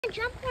I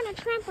jumped on a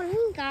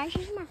trampoline, guys.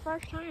 This is my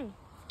first time.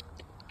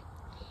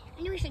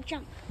 I knew we should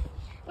jump.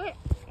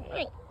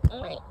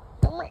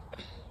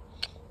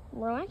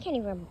 Bro, I can't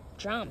even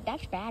jump.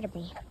 That's bad of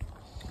me.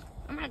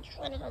 I'm not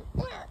trying to.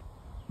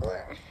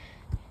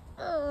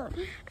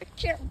 I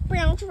can't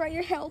bounce right.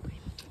 Your help.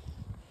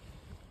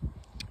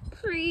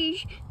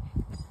 Please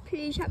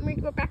help me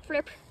do a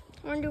backflip.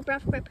 I want to do a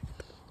backflip.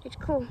 It's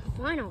cool.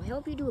 Fine, I'll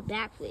help you do a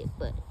backflip.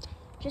 But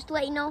just to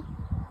let you know,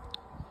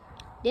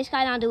 this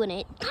guy's not doing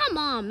it. Come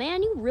on,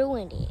 man. You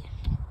ruined it.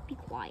 Be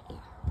quiet.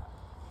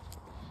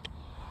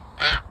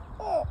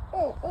 Oh.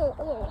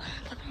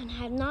 Come on,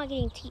 I'm not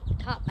getting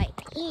caught by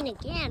pain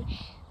again.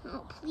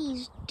 Oh,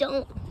 please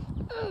don't.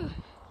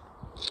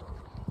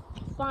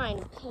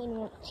 Fine, pain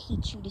won't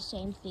teach you the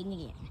same thing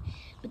again.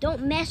 But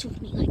don't mess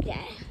with me like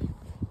that.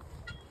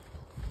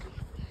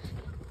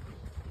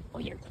 Oh,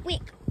 you're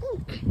quick.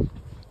 Ooh.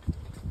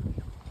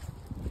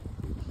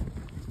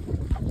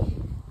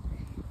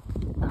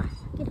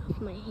 Get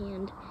off my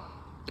hand.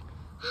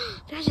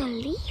 There's a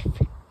leaf.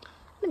 I'm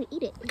gonna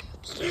eat it.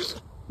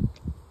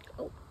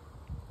 Oh,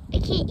 I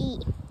can't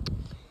eat.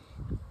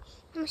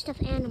 I'm a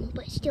stuffed animal,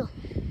 but still,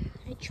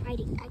 I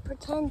tried it. I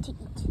pretend to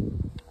eat.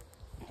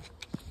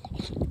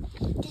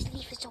 This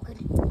leaf is so good.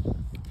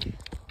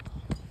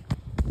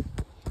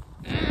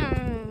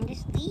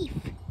 This leaf.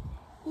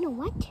 You know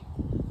what?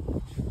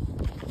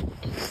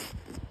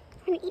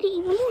 I'm gonna eat it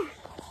even more.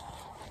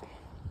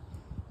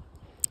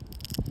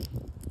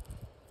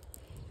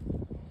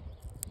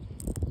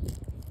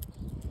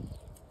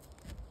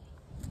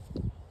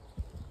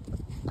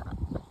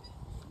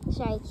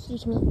 Sorry,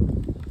 excuse me.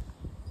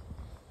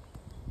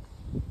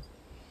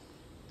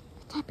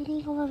 What's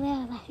happening over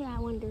there? I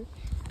wonder.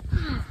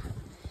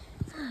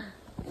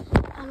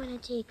 I'm gonna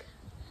take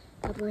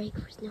a break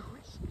for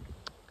snowers.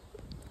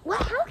 What?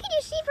 How can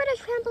you see for the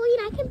trampoline?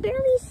 I can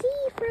barely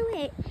see through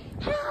it.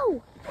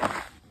 How?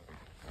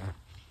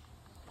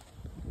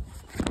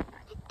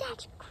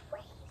 That's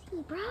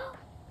crazy, bro.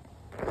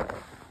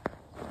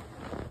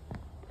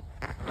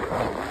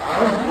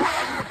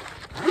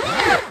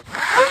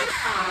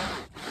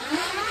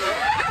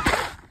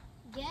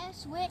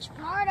 Guess which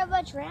part of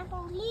a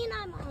trampoline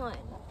I'm on?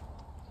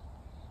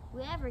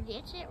 Whoever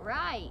gets it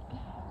right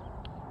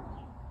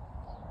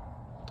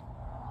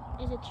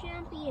is a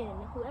champion.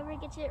 Whoever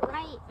gets it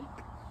right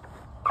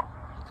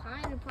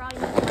kind of probably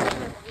knows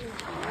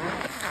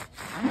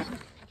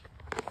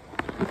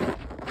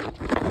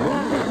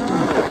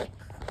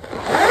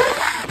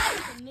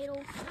the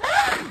middle.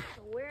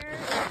 So where?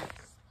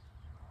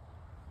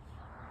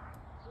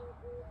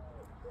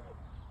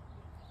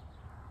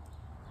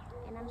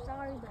 And I'm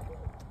sorry, but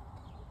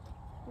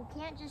you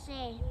can't just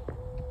say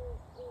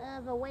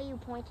the way you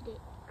pointed it.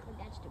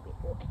 That's the big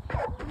boy.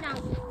 Now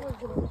we're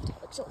going to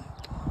tell it. So,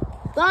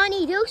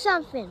 Bonnie, do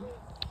something.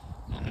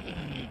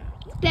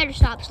 You better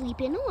stop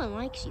sleeping. No one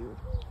likes you.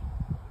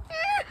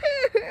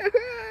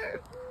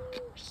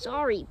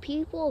 Sorry,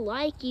 people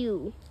like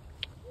you.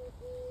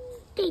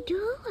 They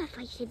do. If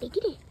I said they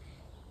get it.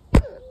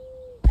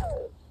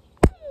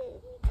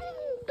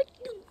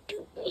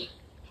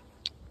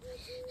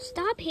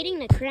 Stop hitting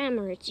the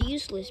camera. It's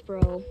useless,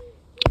 bro.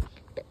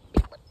 But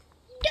people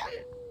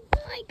don't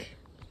like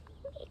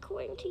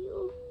according to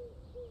you.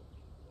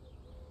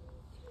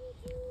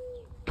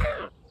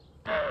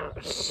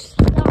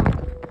 Stop.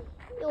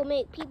 It'll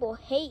make people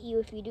hate you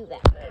if you do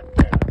that.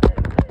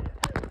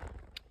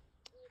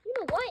 You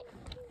know what?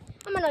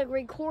 I'm gonna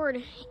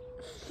record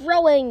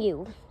throwing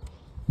you.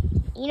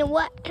 You know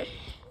what?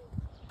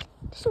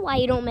 This is why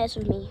you don't mess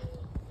with me.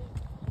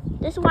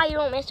 This is why you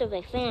don't mess with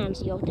my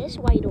fans, yo. This is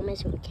why you don't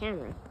mess with the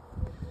camera.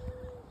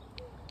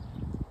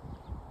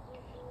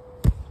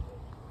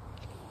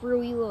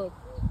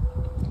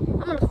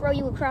 I'm gonna throw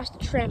you across the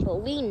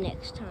trampoline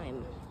next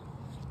time.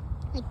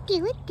 Like,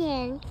 do it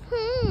then.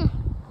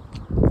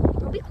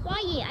 Be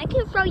quiet. I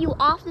can throw you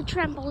off the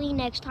trampoline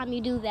next time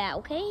you do that,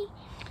 okay?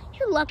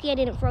 You're lucky I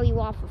didn't throw you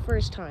off the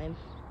first time.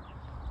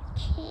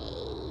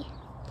 Okay.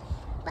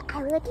 But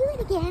I will do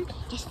it again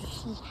just to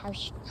see how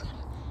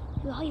strong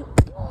you.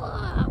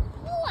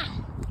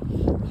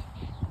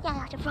 Yeah, you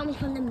have to throw me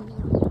from the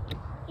middle.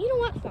 You know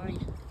what? Fine.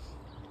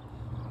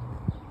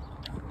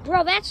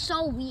 Bro, that's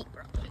so weak,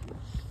 bro.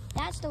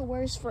 That's the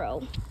worst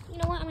throw. You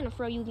know what? I'm gonna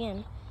throw you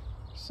again.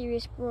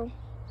 Serious, bro.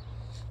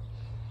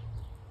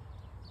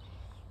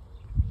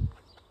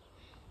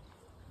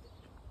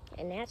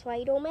 And that's why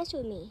you don't mess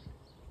with me.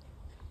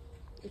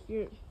 If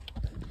you're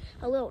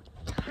a little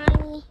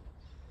tiny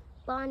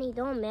Bonnie,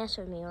 don't mess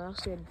with me or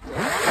else you're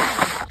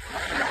dead.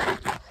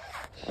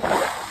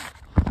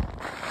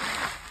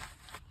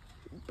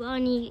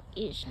 Bonnie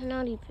is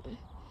not even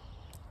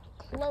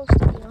close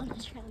to being on the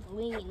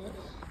trampoline.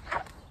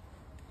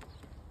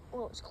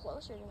 Well, it's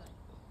closer than that.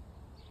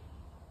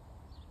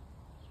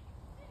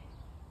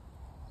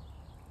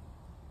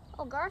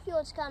 Oh,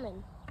 Garfield's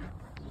coming.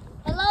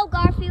 Hello,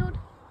 Garfield.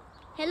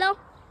 Hello?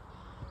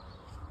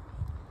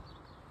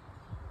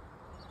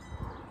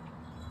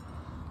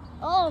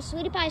 Oh,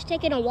 Sweetie Pie's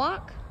taking a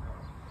walk?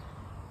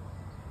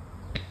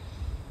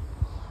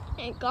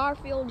 and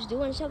Garfield's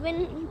doing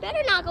something, you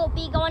better not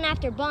be going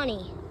after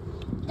Bunny.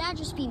 That'd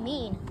just be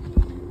mean.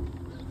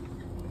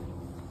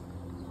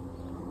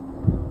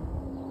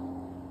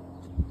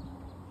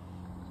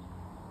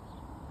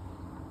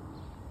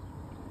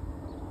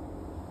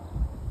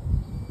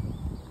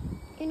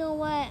 You know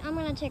what? I'm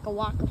gonna take a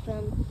walk with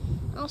him.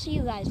 I'll see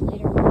you guys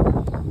later.